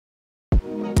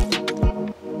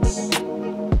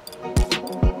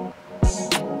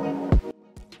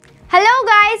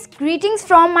guys, greetings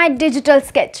from my digital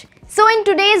sketch. So in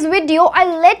today's video,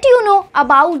 I'll let you know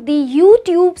about the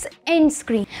YouTube's end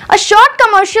screen. A short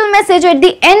commercial message at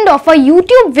the end of a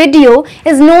YouTube video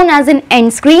is known as an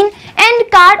end screen,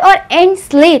 end card or end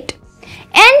slate.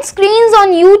 End screens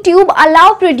on YouTube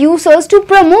allow producers to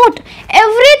promote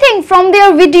everything from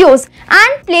their videos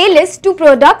and playlists to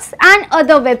products and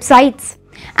other websites.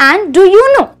 And do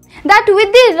you know that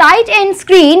with the right end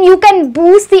screen, you can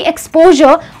boost the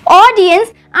exposure,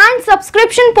 audience and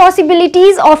subscription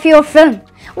possibilities of your film.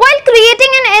 While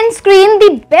creating an end screen,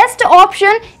 the best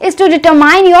option is to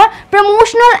determine your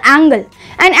promotional angle.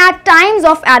 And at times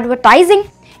of advertising,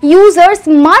 users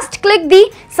must click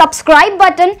the subscribe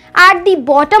button at the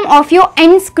bottom of your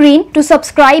end screen to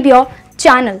subscribe your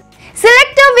channel.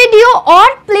 Select a video or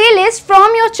playlist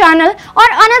from your channel or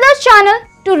another channel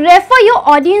to refer your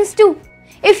audience to.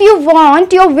 If you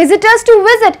want your visitors to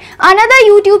visit another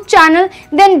YouTube channel,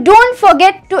 then don't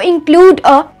forget to include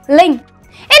a link.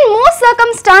 In most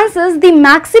circumstances, the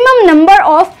maximum number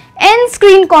of end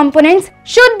screen components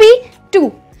should be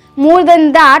 2. More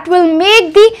than that will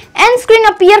make the end screen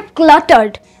appear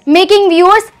cluttered, making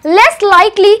viewers less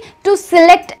likely to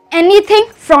select anything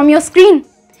from your screen.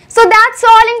 So that's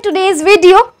all in today's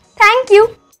video. Thank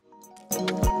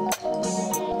you.